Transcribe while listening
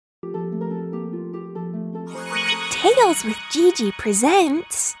Tales with Gigi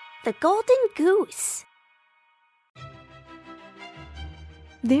presents The Golden Goose.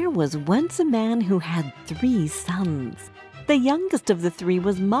 There was once a man who had 3 sons. The youngest of the 3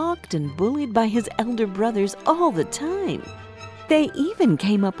 was mocked and bullied by his elder brothers all the time. They even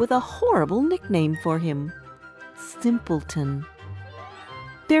came up with a horrible nickname for him, Simpleton.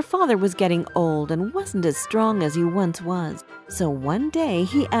 Their father was getting old and wasn't as strong as he once was, so one day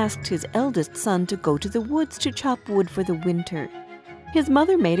he asked his eldest son to go to the woods to chop wood for the winter. His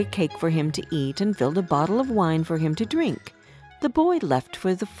mother made a cake for him to eat and filled a bottle of wine for him to drink. The boy left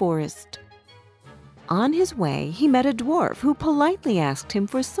for the forest. On his way, he met a dwarf who politely asked him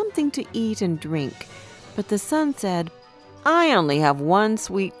for something to eat and drink, but the son said, "I only have 1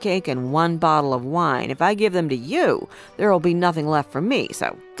 sweet cake and 1 bottle of wine. If I give them to you, there will be nothing left for me,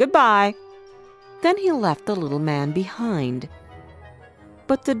 so goodbye." Then he left the little man behind.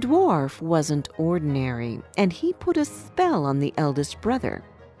 But the dwarf wasn't ordinary, and he put a spell on the eldest brother.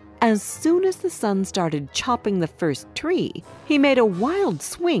 As soon as the son started chopping the first tree, he made a wild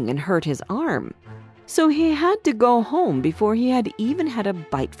swing and hurt his arm. So he had to go home before he had even had a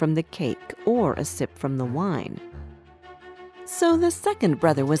bite from the cake or a sip from the wine. So the second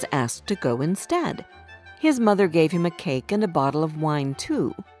brother was asked to go instead. His mother gave him a cake and a bottle of wine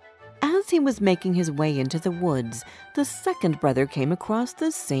too. As he was making his way into the woods, the second brother came across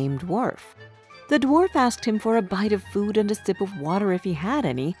the same dwarf. The dwarf asked him for a bite of food and a sip of water if he had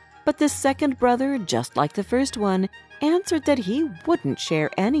any, but the second brother, just like the first one, answered that he wouldn't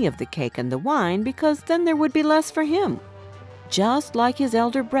share any of the cake and the wine because then there would be less for him. Just like his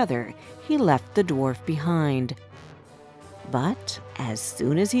elder brother, he left the dwarf behind. But as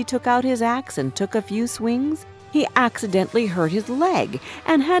soon as he took out his axe and took a few swings, he accidentally hurt his leg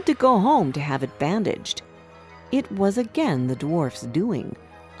and had to go home to have it bandaged. It was again the dwarf's doing,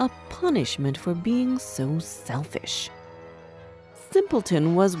 a punishment for being so selfish.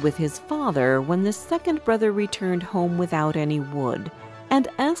 Simpleton was with his father when the second brother returned home without any wood and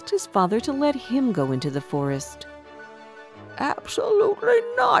asked his father to let him go into the forest. "Absolutely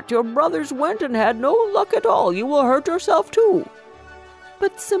not. Your brothers went and had no luck at all. You will hurt yourself too."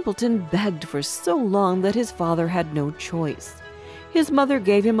 But Simpleton begged for so long that his father had no choice. His mother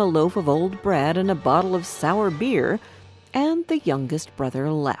gave him a loaf of old bread and a bottle of sour beer, and the youngest brother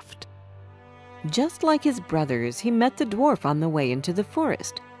left. Just like his brothers, he met the dwarf on the way into the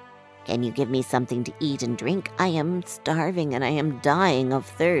forest. "Can you give me something to eat and drink? I am starving and I am dying of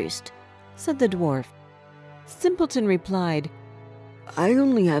thirst," said the dwarf. Simpleton replied, "I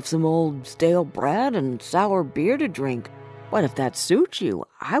only have some old stale bread and sour beer to drink, but if that suits you,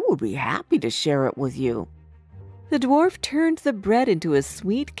 I would be happy to share it with you." The dwarf turned the bread into a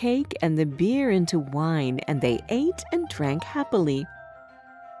sweet cake and the beer into wine, and they ate and drank happily.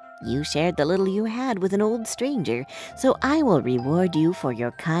 "You shared the little you had with an old stranger, so I will reward you for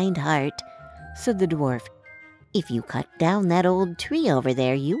your kind heart," said the dwarf. "If you cut down that old tree over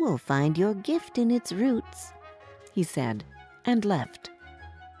there, you will find your gift in its roots," he said, and left.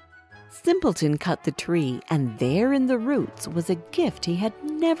 Simpleton cut the tree, and there in the roots was a gift he had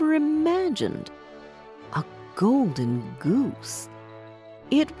never imagined. A golden goose.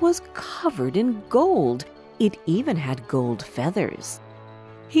 It was covered in gold. It even had gold feathers.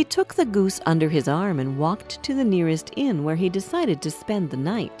 He took the goose under his arm and walked to the nearest inn where he decided to spend the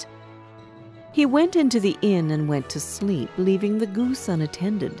night. He went into the inn and went to sleep, leaving the goose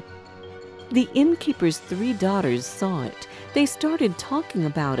unattended. The innkeeper's 3 daughters saw it. They started talking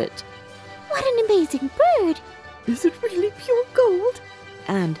about it. What an amazing bird! "Is it really pure gold?"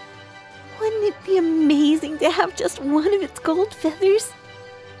 And, "Wouldn't it be amazing to have just one of its gold feathers?"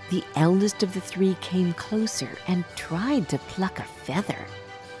 the eldest of the 3 came closer and tried to pluck a feather.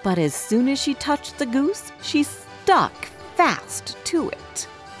 But as soon as she touched the goose, she stuck fast to it.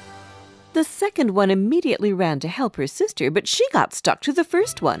 The second one immediately ran to help her sister, but she got stuck to the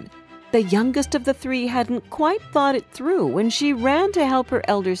first one. The youngest of the 3 hadn't quite thought it through when she ran to help her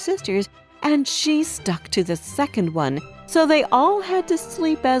elder sisters, and she stuck to the second one, so they all had to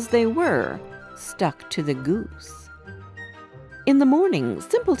sleep as they were, stuck to the goose. In the morning,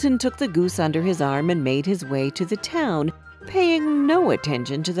 Simpleton took the goose under his arm and made his way to the town, paying no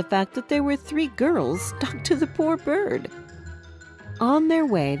attention to the fact that there were 3 girls stuck to the poor bird. On their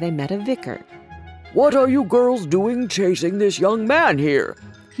way, they met a vicar. "What are you girls doing chasing this young man here?"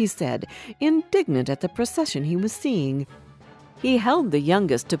 he said, indignant at the procession he was seeing. He held the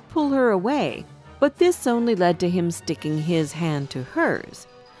youngest to pull her away, but this only led to him sticking his hand to hers.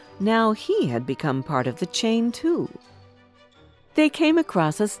 Now he had become part of the chain too. They came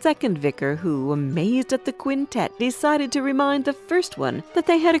across a second vicar who, amazed at the quintet, decided to remind the first one that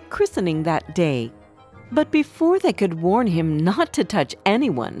they had a christening that day. But before they could warn him not to touch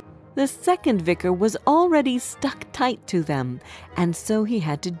anyone, the second vicar was already stuck tight to them, and so he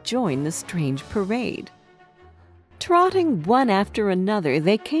had to join the strange parade. Trotting one after another,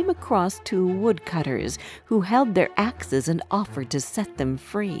 they came across two woodcutters who held their axes and offered to set them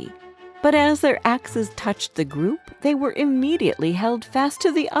free. But as their axes touched the group, they were immediately held fast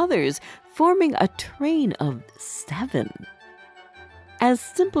to the others, forming a train of 7. As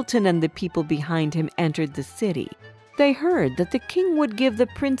Simpleton and the people behind him entered the city, they heard that the king would give the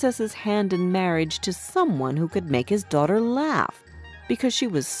princess's hand in marriage to someone who could make his daughter laugh, because she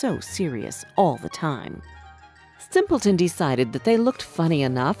was so serious all the time. Simpleton decided that they looked funny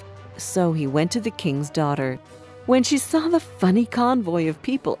enough, so he went to the king's daughter. When she saw the funny convoy of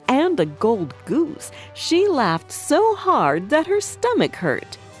people and the gold goose, she laughed so hard that her stomach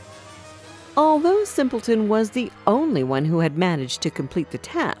hurt. Although Simpleton was the only one who had managed to complete the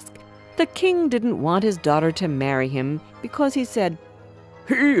task, the king didn't want his daughter to marry him because he said,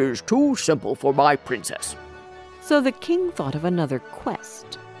 "He is too simple for my princess." So the king thought of another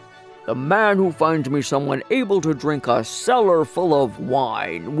quest. "The man who finds me someone able to drink a cellar full of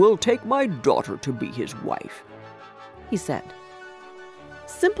wine will take my daughter to be his wife," he said.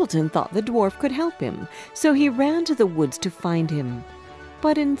 Simpleton thought the dwarf could help him, so he ran to the woods to find him.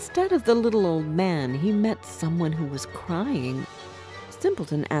 But instead of the little old man, he met someone who was crying.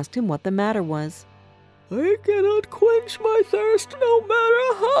 Simpleton asked him what the matter was. "I cannot quench my thirst no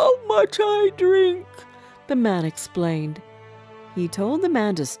matter how much I drink," the man explained. He told the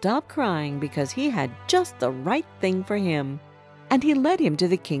man to stop crying because he had just the right thing for him. And he led him to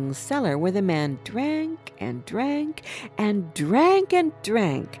the king's cellar where the man drank and drank and drank and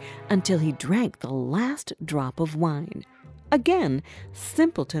drank until he drank the last drop of wine. Again,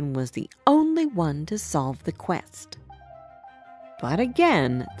 Simpleton was the only one to solve the quest. But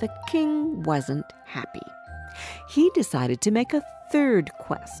again, the king wasn't happy. He decided to make a third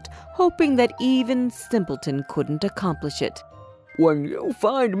quest, hoping that even Simpleton couldn't accomplish it. "When you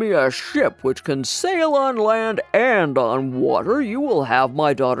find me a ship which can sail on land and on water, you will have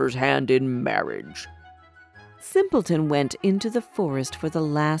my daughter's hand in marriage." Simpleton went into the forest for the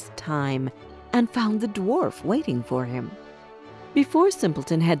last time and found the dwarf waiting for him. Before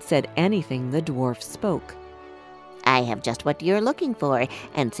Simpleton had said anything, the dwarf spoke. "I have just what you're looking for,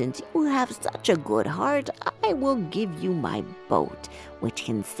 and since you have such a good heart, I will give you my boat, which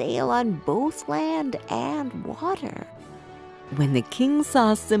can sail on both land and water." When the king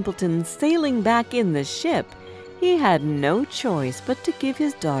saw Simpleton sailing back in the ship, he had no choice but to give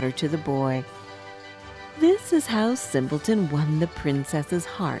his daughter to the boy. This is how Simpleton won the princess's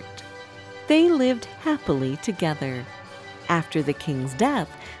heart. They lived happily together. After the king's death,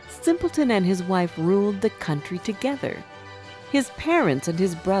 Simpleton and his wife ruled the country together. His parents and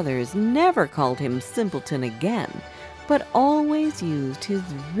his brothers never called him Simpleton again, but always used his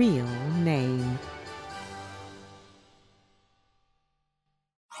real name.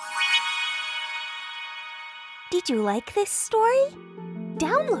 Did you like this story?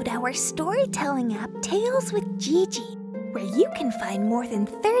 Download our storytelling app, Tales with Gigi, where you can find more than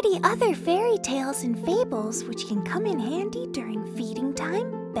 30 other fairy tales and fables which can come in handy during feeding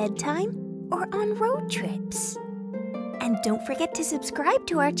time, bedtime, or on road trips. And don't forget to subscribe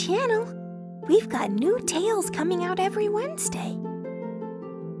to our channel. We've got new tales coming out every Wednesday.